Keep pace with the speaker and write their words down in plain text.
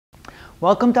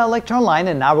Welcome to our lecture online,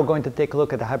 and now we're going to take a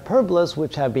look at the hyperbolas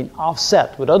which have been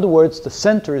offset. In other words, the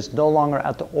center is no longer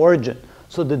at the origin.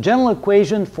 So the general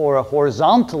equation for a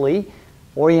horizontally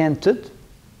oriented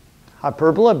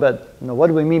hyperbola, but what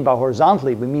do we mean by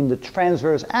horizontally? We mean the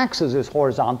transverse axis is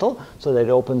horizontal, so that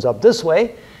it opens up this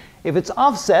way. If it's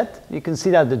offset, you can see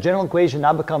that the general equation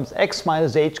now becomes x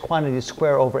minus h quantity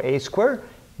squared over a squared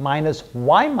minus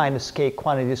y minus k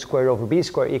quantity squared over b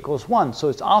squared equals 1. So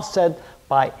it's offset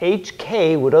by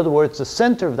hk. In other words, the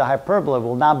center of the hyperbola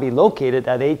will now be located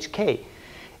at hk.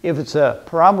 If it's a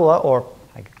parabola, or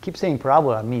I keep saying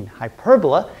parabola, I mean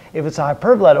hyperbola. If it's a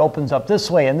hyperbola, it opens up this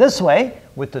way and this way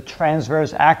with the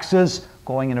transverse axis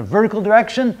going in a vertical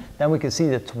direction. Then we can see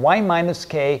that it's y minus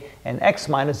k and x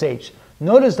minus h.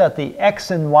 Notice that the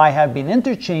x and y have been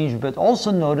interchanged, but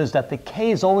also notice that the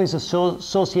k is always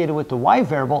associated with the y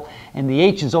variable and the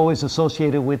h is always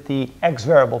associated with the x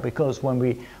variable, because when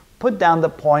we put down the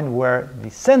point where the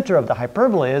center of the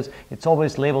hyperbola is, it's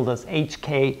always labeled as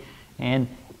hk and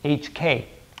hk.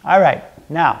 All right,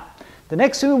 now the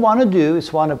next thing we want to do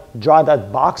is want to draw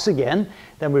that box again.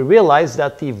 Then we realize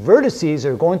that the vertices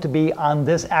are going to be on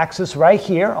this axis right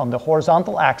here, on the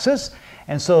horizontal axis.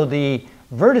 And so the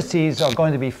vertices are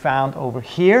going to be found over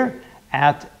here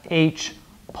at h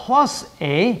plus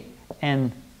a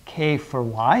and k for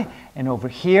y, and over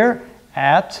here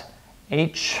at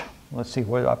h, let's see,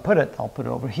 where do I put it? I'll put it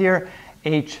over here,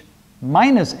 h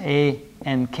minus a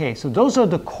and k. So those are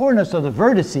the coordinates of the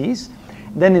vertices.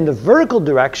 Then in the vertical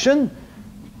direction,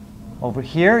 over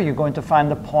here, you're going to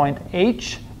find the point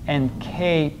h and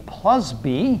k plus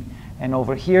b. And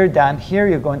over here, down here,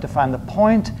 you're going to find the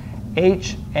point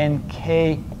h and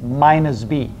k minus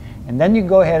b. And then you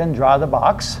go ahead and draw the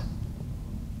box.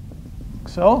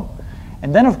 So.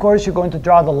 And then, of course, you're going to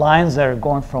draw the lines that are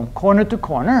going from corner to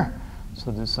corner. So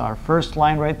this is our first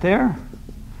line right there,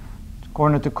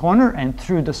 corner to corner, and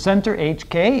through the center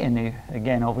hk, and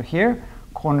again over here,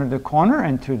 corner to corner,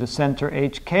 and through the center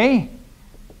hk.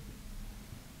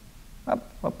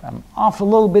 I'm off a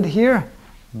little bit here.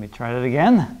 Let me try that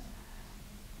again.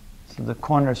 So the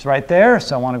corner is right there,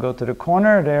 so I want to go to the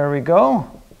corner. There we go.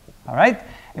 All right,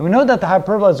 and we know that the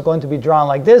hyperbola is going to be drawn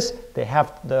like this. The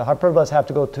hyperbolas have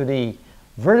to go to the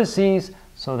vertices,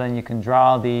 so then you can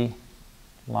draw the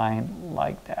line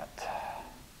like that.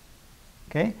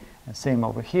 Okay, and same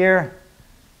over here,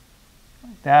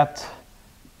 like that,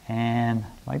 and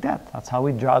like that. That's how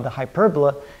we draw the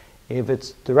hyperbola if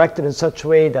it's directed in such a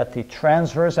way that the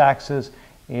transverse axis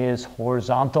is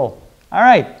horizontal. All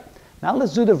right, now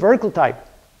let's do the vertical type.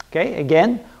 Okay,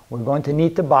 again, we're going to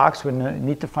need the box. We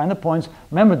need to find the points.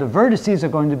 Remember, the vertices are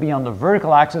going to be on the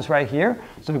vertical axis right here.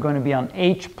 So they're going to be on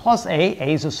h plus a.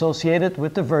 A is associated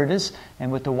with the vertex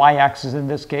and with the y-axis in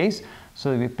this case.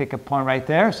 So we pick a point right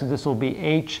there. So this will be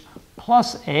h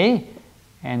plus a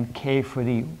and k for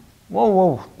the...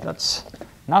 Whoa, that's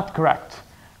not correct.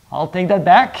 I'll take that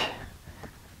back.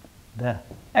 The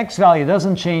x value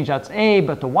doesn't change. That's a,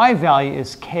 but the y value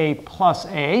is k plus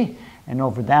a. And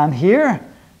over down here,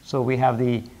 so we have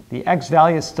the x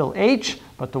value is still h,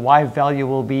 but the y value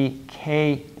will be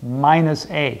k minus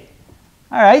a.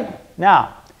 All right,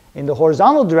 now, in the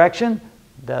horizontal direction,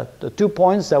 the 2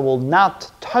 points that will not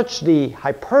touch the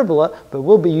hyperbola, but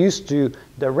will be used to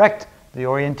direct the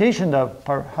orientation of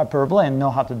the hyperbola and know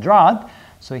how to draw it.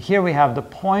 So here we have the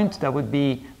point that would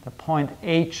be the point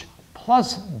h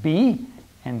plus b,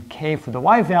 and k for the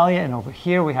y value, and over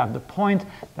here we have the point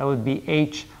that would be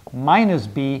h minus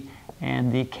b,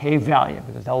 and the k value,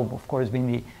 because that will, of course, be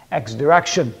in the x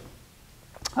direction.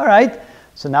 All right,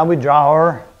 so now we draw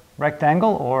our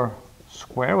rectangle or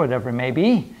square, whatever it may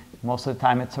be. Most of the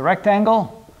time it's a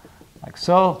rectangle, like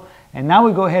so. And now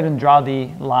we go ahead and draw the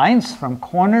lines from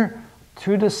corner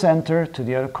to the center to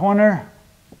the other corner,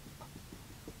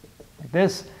 like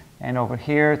this, and over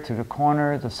here to the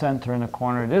corner, the center, and the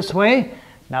corner this way.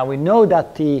 Now we know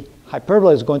that the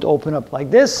hyperbola is going to open up like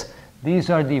this.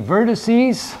 These are the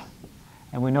vertices.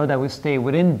 And we know that we stay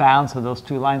within bounds of those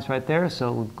 2 lines right there.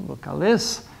 So we'll look at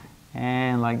this,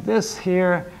 and like this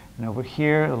here, and over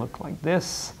here it'll look like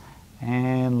this,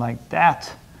 and like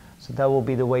that. So that will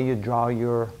be the way you draw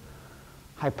your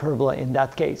hyperbola in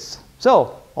that case.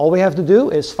 So all we have to do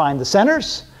is find the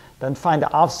centers, then find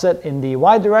the offset in the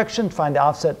y direction, find the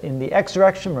offset in the x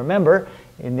direction. Remember,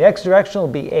 in the x direction it'll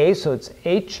be a, so it's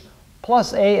h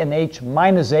plus a and h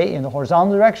minus a in the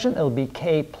horizontal direction. It'll be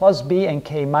k plus b and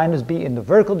k minus b in the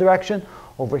vertical direction.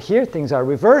 Over here, things are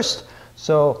reversed.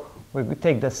 So we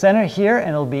take the center here, and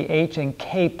it'll be h and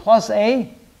k plus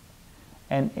a,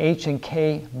 and h and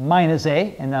k minus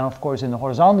a. And then, of course, in the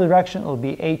horizontal direction, it'll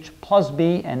be h plus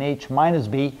b and h minus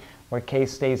b where k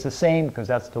stays the same because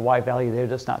that's the y value there,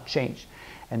 does not change.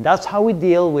 And that's how we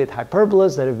deal with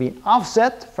hyperbolas that have been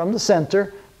offset from the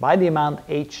center by the amount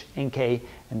h and k,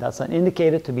 and that's then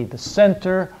indicated to be the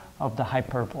center of the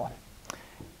hyperbola.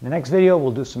 In the next video,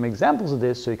 we'll do some examples of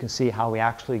this so you can see how we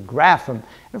actually graph them.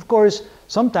 And of course,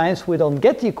 sometimes we don't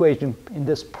get the equation in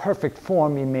this perfect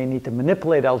form. You may need to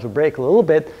manipulate algebraically a little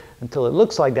bit until it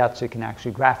looks like that so you can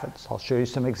actually graph it. So I'll show you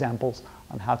some examples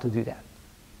on how to do that.